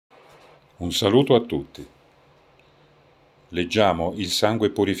Un saluto a tutti. Leggiamo il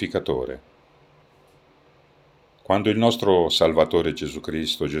sangue purificatore. Quando il nostro Salvatore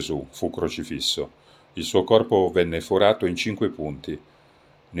Gesù fu crocifisso, il suo corpo venne forato in 5 punti,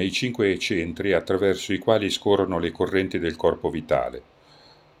 nei 5 centri attraverso i quali scorrono le correnti del corpo vitale.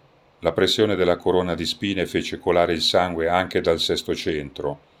 La pressione della corona di spine fece colare il sangue anche dal sesto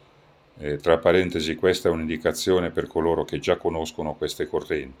centro. Tra parentesi, questa è un'indicazione per coloro che già conoscono queste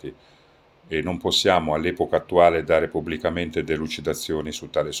correnti e non possiamo all'epoca attuale dare pubblicamente delucidazioni su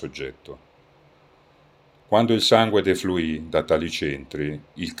tale soggetto. Quando il sangue defluì da tali centri,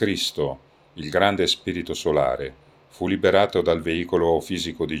 il Cristo, il grande spirito solare, fu liberato dal veicolo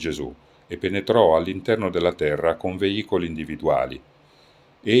fisico di Gesù e penetrò all'interno della terra con veicoli individuali.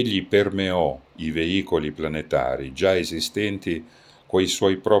 Egli permeò i veicoli planetari già esistenti coi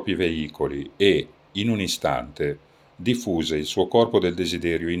suoi propri veicoli e, in un istante, diffuse il suo corpo del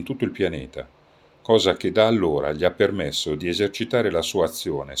desiderio in tutto il pianeta, cosa che da allora gli ha permesso di esercitare la sua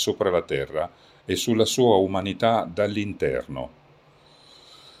azione sopra la Terra e sulla sua umanità dall'interno.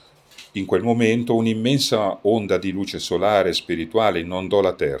 In quel momento un'immensa onda di luce solare e spirituale inondò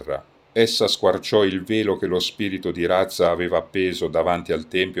la Terra. Essa squarciò il velo che lo spirito di razza aveva appeso davanti al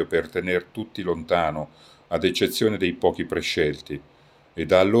Tempio per tener tutti lontano, ad eccezione dei pochi prescelti, e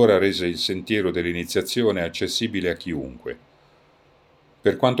da allora rese il sentiero dell'iniziazione accessibile a chiunque.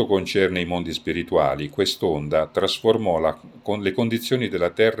 Per quanto concerne i mondi spirituali, quest'onda trasformò le condizioni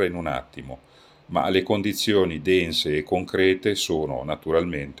della Terra in un attimo, ma le condizioni dense e concrete sono,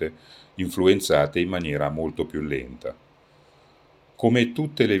 naturalmente, influenzate in maniera molto più lenta. Come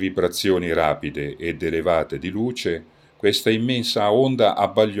tutte le vibrazioni rapide ed elevate di luce, questa immensa onda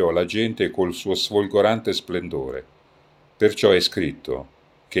abbagliò la gente col suo sfolgorante splendore. Perciò è scritto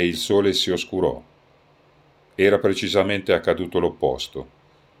che il sole si oscurò. Era precisamente accaduto l'opposto.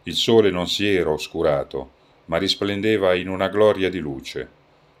 Il sole non si era oscurato, ma risplendeva in una gloria di luce.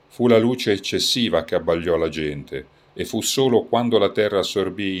 Fu la luce eccessiva che abbagliò la gente, e fu solo quando la terra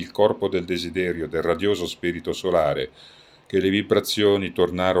assorbì il corpo del desiderio del radioso spirito solare che le vibrazioni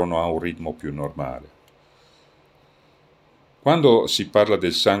tornarono a un ritmo più normale. Quando si parla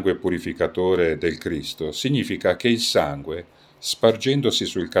del sangue purificatore del Cristo, significa che il sangue, spargendosi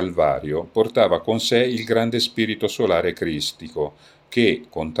sul Calvario, portava con sé il grande spirito solare cristico, che,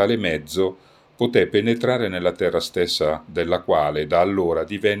 con tale mezzo, poté penetrare nella terra stessa della quale da allora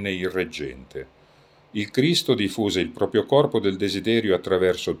divenne il reggente. Il Cristo diffuse il proprio corpo del desiderio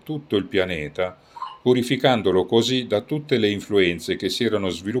attraverso tutto il pianeta, purificandolo così da tutte le influenze che si erano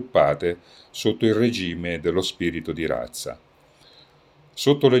sviluppate sotto il regime dello spirito di razza.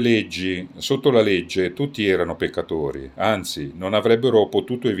 Sotto la legge tutti erano peccatori, anzi non avrebbero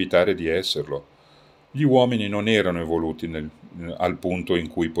potuto evitare di esserlo. Gli uomini non erano evoluti al punto in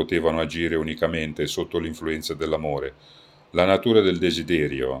cui potevano agire unicamente sotto l'influenza dell'amore. La natura del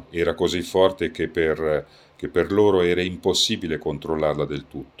desiderio era così forte che per loro era impossibile controllarla del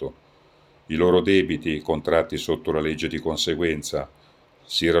tutto. I loro debiti, contratti sotto la legge di conseguenza,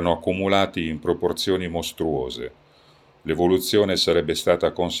 si erano accumulati in proporzioni mostruose. L'evoluzione sarebbe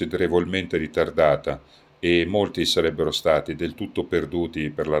stata considerevolmente ritardata e molti sarebbero stati del tutto perduti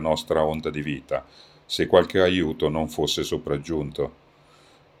per la nostra onda di vita, se qualche aiuto non fosse sopraggiunto.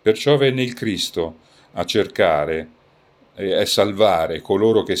 Perciò venne il Cristo a cercare e a salvare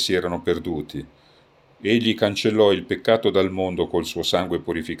coloro che si erano perduti. Egli cancellò il peccato dal mondo col suo sangue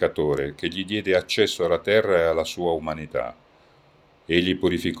purificatore, che gli diede accesso alla terra e alla sua umanità. Egli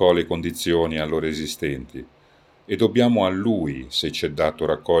purificò le condizioni allora esistenti, e dobbiamo a Lui se ci è dato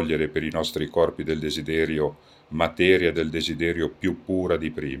raccogliere per i nostri corpi del desiderio materia del desiderio più pura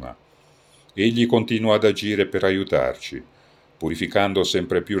di prima. Egli continua ad agire per aiutarci, purificando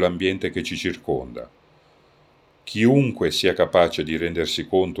sempre più l'ambiente che ci circonda. Chiunque sia capace di rendersi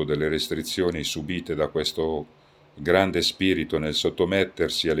conto delle restrizioni subite da questo grande spirito nel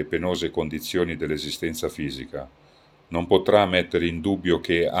sottomettersi alle penose condizioni dell'esistenza fisica, non potrà mettere in dubbio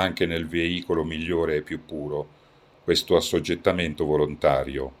che anche nel veicolo migliore e più puro questo assoggettamento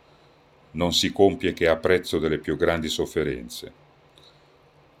volontario non si compie che a prezzo delle più grandi sofferenze.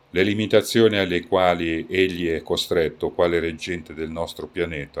 Le limitazioni alle quali egli è costretto quale reggente del nostro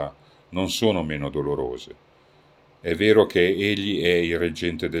pianeta non sono meno dolorose. È vero che egli è il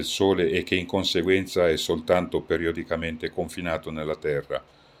reggente del Sole e che in conseguenza è soltanto periodicamente confinato nella Terra.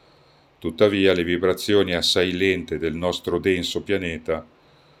 Tuttavia le vibrazioni assai lente del nostro denso pianeta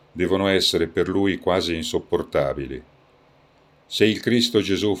devono essere per lui quasi insopportabili. Se il Cristo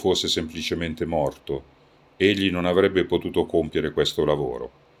Gesù fosse semplicemente morto, egli non avrebbe potuto compiere questo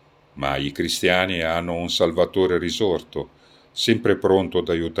lavoro. Ma i cristiani hanno un Salvatore risorto, sempre pronto ad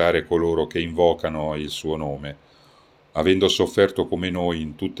aiutare coloro che invocano il suo nome, avendo sofferto come noi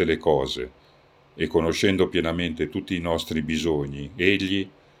in tutte le cose e conoscendo pienamente tutti i nostri bisogni, egli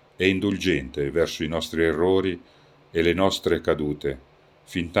è indulgente verso i nostri errori e le nostre cadute,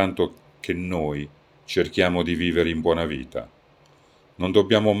 fintanto che noi cerchiamo di vivere in buona vita. Non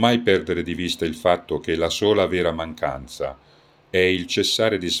dobbiamo mai perdere di vista il fatto che la sola vera mancanza è il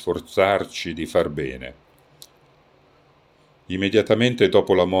cessare di sforzarci di far bene. Immediatamente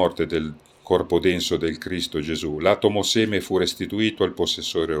dopo la morte del corpo denso del Cristo Gesù, l'atomo seme fu restituito al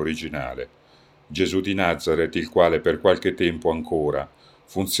possessore originale, Gesù di Nazaret, il quale per qualche tempo ancora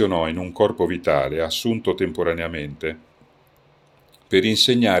funzionò in un corpo vitale assunto temporaneamente per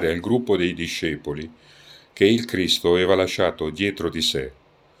insegnare al gruppo dei discepoli che il Cristo aveva lasciato dietro di sé.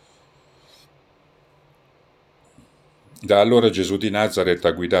 Da allora Gesù di Nazaret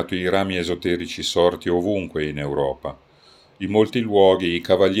ha guidato i rami esoterici sorti ovunque in Europa. In molti luoghi i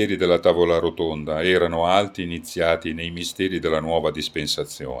cavalieri della tavola rotonda erano alti iniziati nei misteri della nuova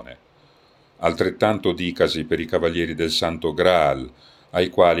dispensazione. Altrettanto dicasi per i cavalieri del Santo Graal, ai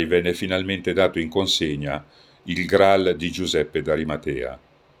quali venne finalmente dato in consegna il Graal di Giuseppe d'Arimatea,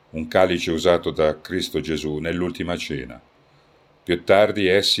 un calice usato da Cristo Gesù nell'ultima cena. Più tardi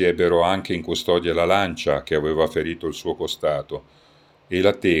essi ebbero anche in custodia la lancia che aveva ferito il suo costato e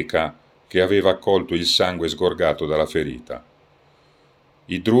la teca che aveva accolto il sangue sgorgato dalla ferita.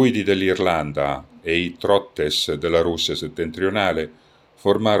 I druidi dell'Irlanda e i trottes della Russia settentrionale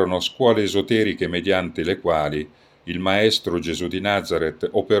formarono scuole esoteriche mediante le quali il maestro Gesù di Nazaret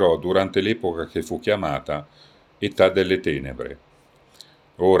operò durante l'epoca che fu chiamata Età delle Tenebre.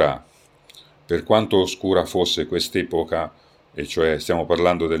 Ora, per quanto oscura fosse quest'epoca, e cioè stiamo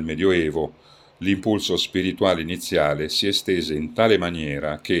parlando del Medioevo, l'impulso spirituale iniziale si estese in tale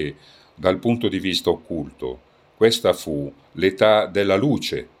maniera che, dal punto di vista occulto, questa fu l'età della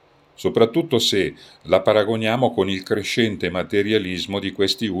luce, soprattutto se la paragoniamo con il crescente materialismo di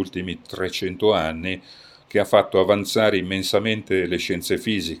questi ultimi 300 anni che ha fatto avanzare immensamente le scienze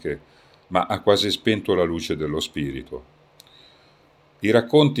fisiche, ma ha quasi spento la luce dello spirito. I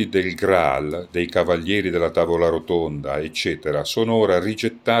racconti del Graal, dei cavalieri della tavola rotonda, eccetera, sono ora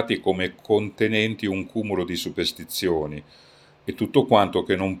rigettati come contenenti un cumulo di superstizioni e tutto quanto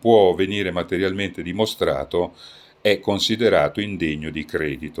che non può venire materialmente dimostrato è considerato indegno di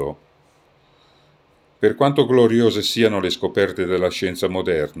credito. Per quanto gloriose siano le scoperte della scienza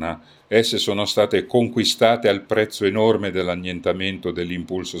moderna, esse sono state conquistate al prezzo enorme dell'annientamento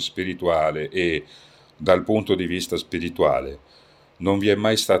dell'impulso spirituale e, dal punto di vista spirituale, non vi è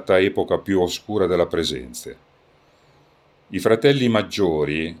mai stata epoca più oscura della presenza. I fratelli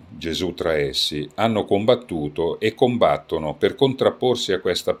maggiori, Gesù tra essi, hanno combattuto e combattono per contrapporsi a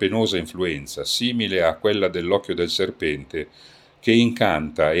questa penosa influenza, simile a quella dell'occhio del serpente, che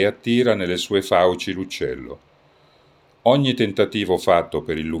incanta e attira nelle sue fauci l'uccello. Ogni tentativo fatto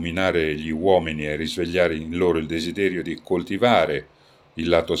per illuminare gli uomini e risvegliare in loro il desiderio di coltivare il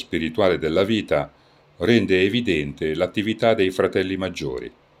lato spirituale della vita rende evidente l'attività dei fratelli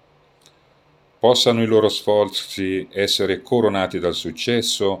maggiori. Possano i loro sforzi essere coronati dal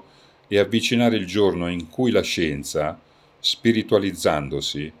successo e avvicinare il giorno in cui la scienza,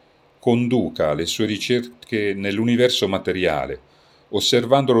 spiritualizzandosi, conduca le sue ricerche nell'universo materiale,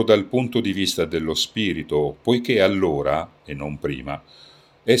 osservandolo dal punto di vista dello spirito, poiché allora, e non prima,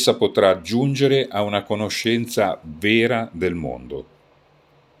 essa potrà giungere a una conoscenza vera del mondo.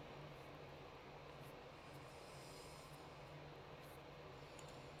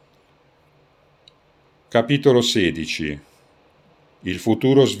 Capitolo 16. Il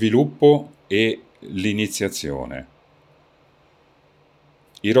futuro sviluppo e l'iniziazione.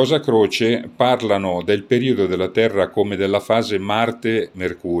 I Rosacroce parlano del periodo della Terra come della fase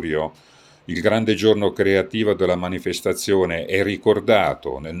Marte-Mercurio. Il grande giorno creativo della manifestazione è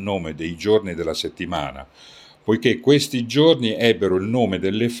ricordato nel nome dei giorni della settimana, poiché questi giorni ebbero il nome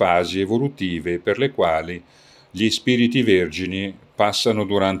delle fasi evolutive per le quali gli spiriti vergini passano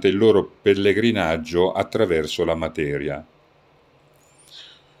durante il loro pellegrinaggio attraverso la materia.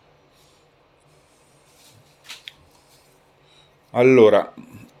 Allora,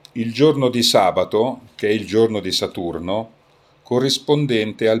 il giorno di sabato, che è il giorno di Saturno,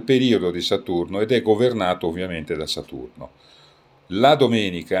 corrispondente al periodo di Saturno ed è governato ovviamente da Saturno. La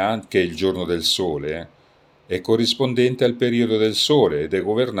domenica, che è il giorno del Sole, è corrispondente al periodo del Sole ed è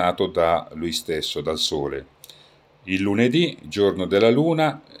governato da lui stesso, dal Sole. Il lunedì, giorno della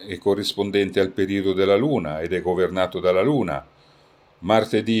Luna, è corrispondente al periodo della Luna ed è governato dalla Luna.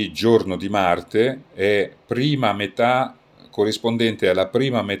 Martedì, giorno di Marte, è prima metà, corrispondente alla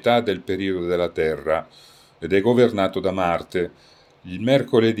prima metà del periodo della Terra ed è governato da Marte. Il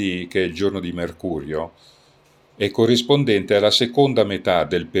mercoledì, che è il giorno di Mercurio, è corrispondente alla seconda metà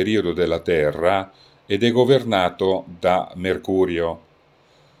del periodo della Terra ed è governato da Mercurio.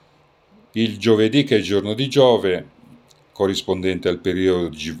 Il giovedì, che è il giorno di Giove, corrispondente al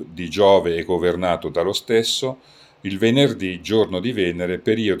periodo di Giove e governato dallo stesso. Il venerdì, giorno di Venere,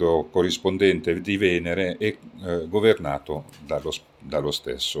 periodo corrispondente di Venere e governato dallo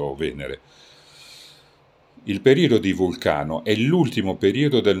stesso Venere. Il periodo di Vulcano è l'ultimo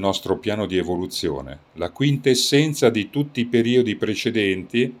periodo del nostro piano di evoluzione, la quintessenza di tutti i periodi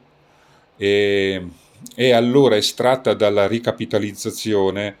precedenti e è allora estratta dalla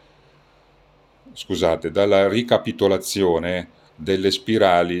ricapitolazione delle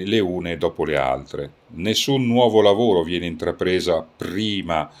spirali le une dopo le altre. Nessun nuovo lavoro viene intrapresa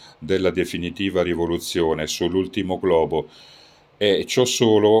prima della definitiva rivoluzione sull'ultimo globo e ciò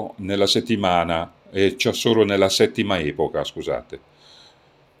solo nella settima epoca, scusate.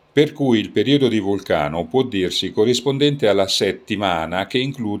 Per cui il periodo di Vulcano può dirsi corrispondente alla settimana che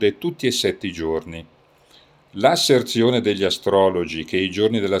include tutti e 7 i giorni. L'asserzione degli astrologi che i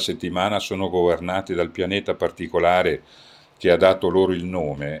giorni della settimana sono governati dal pianeta particolare che ha dato loro il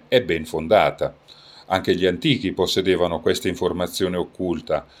nome è ben fondata. Anche gli antichi possedevano questa informazione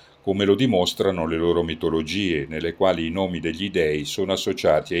occulta, come lo dimostrano le loro mitologie, nelle quali i nomi degli dei sono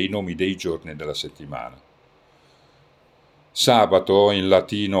associati ai nomi dei giorni della settimana. Sabato, in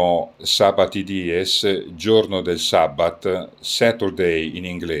latino sabati dies, giorno del Sabbat, Saturday in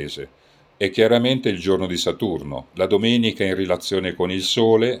inglese, è chiaramente il giorno di Saturno, la domenica in relazione con il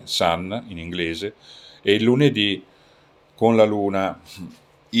Sole, Sun in inglese, e il lunedì con la Luna.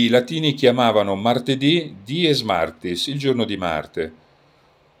 I latini chiamavano martedì dies Martis, il giorno di Marte.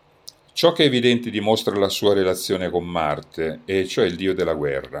 Ciò che è evidente dimostra la sua relazione con Marte, e cioè il dio della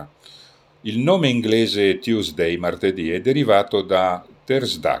guerra. Il nome inglese Tuesday, martedì, è derivato da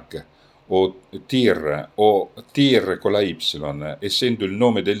Thursdag, o Tyr con la Y, essendo il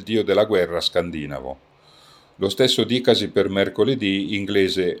nome del dio della guerra scandinavo. Lo stesso dicasi per mercoledì,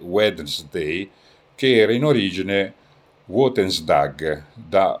 inglese Wednesday, che era in origine Wotensdag,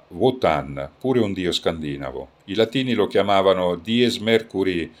 da Wotan, pure un dio scandinavo. I latini lo chiamavano Dies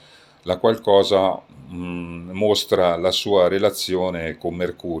Mercurii, la qual cosa mostra la sua relazione con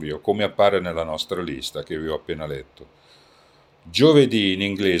Mercurio, come appare nella nostra lista che vi ho appena letto. Giovedì in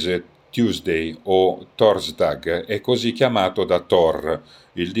inglese Tuesday o Torsdag è così chiamato da Thor,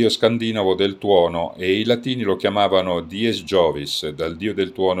 il dio scandinavo del tuono, e i latini lo chiamavano Dies Jovis, dal dio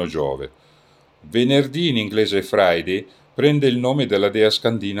del tuono Giove. Venerdì in inglese Friday prende il nome della dea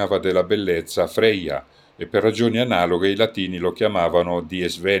scandinava della bellezza Freya, e per ragioni analoghe i latini lo chiamavano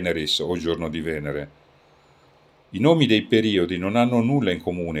Dies Veneris o giorno di Venere. I nomi dei periodi non hanno nulla in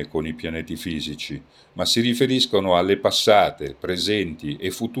comune con i pianeti fisici, ma si riferiscono alle passate, presenti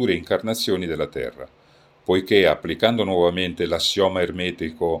e future incarnazioni della Terra, poiché, applicando nuovamente l'assioma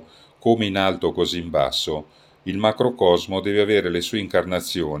ermetico come in alto così in basso, il macrocosmo deve avere le sue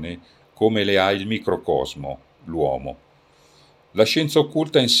incarnazioni come le ha il microcosmo, l'uomo. La scienza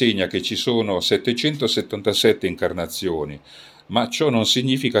occulta insegna che ci sono 777 incarnazioni, ma ciò non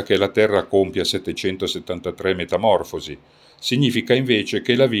significa che la Terra compia 773 metamorfosi. Significa invece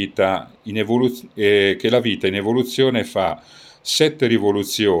che la vita in evoluzione fa 7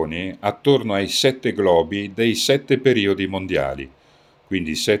 rivoluzioni attorno ai 7 globi dei 7 periodi mondiali.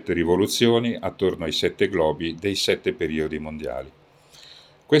 Quindi 7 rivoluzioni attorno ai 7 globi dei 7 periodi mondiali.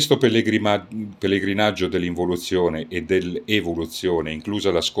 Questo pellegrinaggio dell'involuzione e dell'evoluzione,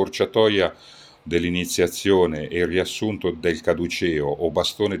 inclusa la scorciatoia dell'iniziazione e il riassunto del caduceo o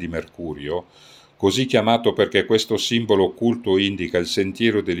bastone di Mercurio, così chiamato perché questo simbolo occulto indica il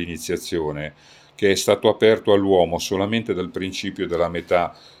sentiero dell'iniziazione, che è stato aperto all'uomo solamente dal principio della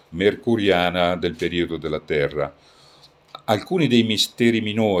metà mercuriana del periodo della Terra. Alcuni dei misteri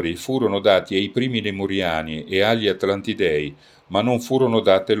minori furono dati ai primi lemuriani e agli atlantidei, ma non furono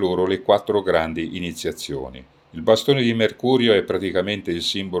date loro le 4 grandi iniziazioni. Il bastone di Mercurio è praticamente il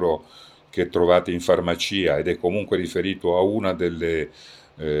simbolo che trovate in farmacia ed è comunque riferito a una delle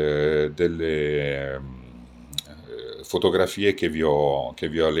fotografie che vi ho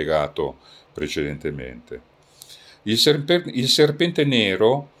allegato precedentemente. Il serpente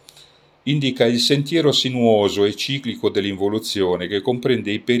nero indica il sentiero sinuoso e ciclico dell'involuzione che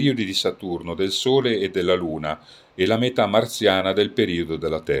comprende i periodi di Saturno, del Sole e della Luna e la metà marziana del periodo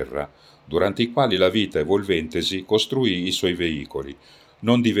della Terra, durante i quali la vita evolventesi costruì i suoi veicoli,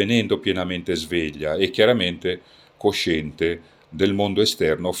 non divenendo pienamente sveglia e chiaramente cosciente del mondo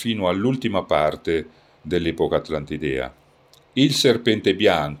esterno fino all'ultima parte dell'epoca atlantidea. Il serpente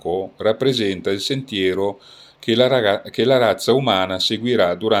bianco rappresenta il sentiero che la razza umana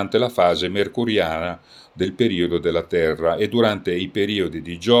seguirà durante la fase mercuriana del periodo della Terra e durante i periodi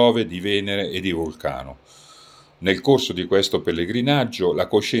di Giove, di Venere e di Vulcano. Nel corso di questo pellegrinaggio la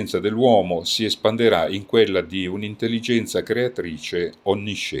coscienza dell'uomo si espanderà in quella di un'intelligenza creatrice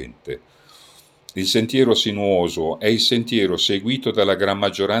onnisciente. Il sentiero sinuoso è il sentiero seguito dalla gran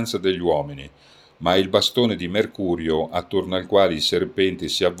maggioranza degli uomini, ma il bastone di Mercurio, attorno al quale i serpenti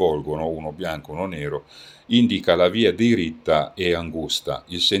si avvolgono, uno bianco, uno nero, indica la via diritta e angusta,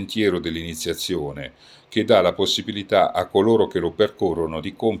 il sentiero dell'iniziazione, che dà la possibilità a coloro che lo percorrono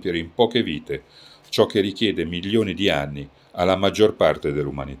di compiere in poche vite ciò che richiede milioni di anni alla maggior parte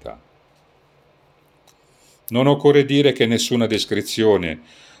dell'umanità. Non occorre dire che nessuna descrizione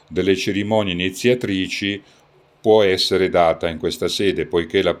delle cerimonie iniziatrici può essere data in questa sede,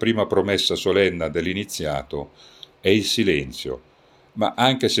 poiché la prima promessa solenne dell'iniziato è il silenzio, ma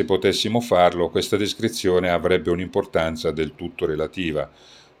anche se potessimo farlo, questa descrizione avrebbe un'importanza del tutto relativa,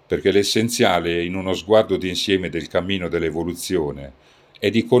 perché l'essenziale in uno sguardo d'insieme del cammino dell'evoluzione è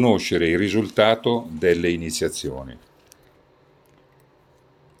di conoscere il risultato delle iniziazioni.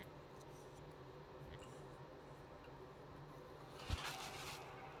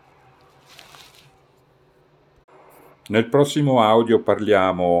 Nel prossimo audio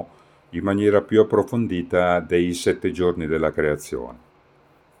parliamo in maniera più approfondita dei 7 giorni della creazione.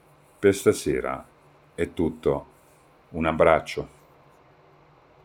 Per stasera è tutto. Un abbraccio.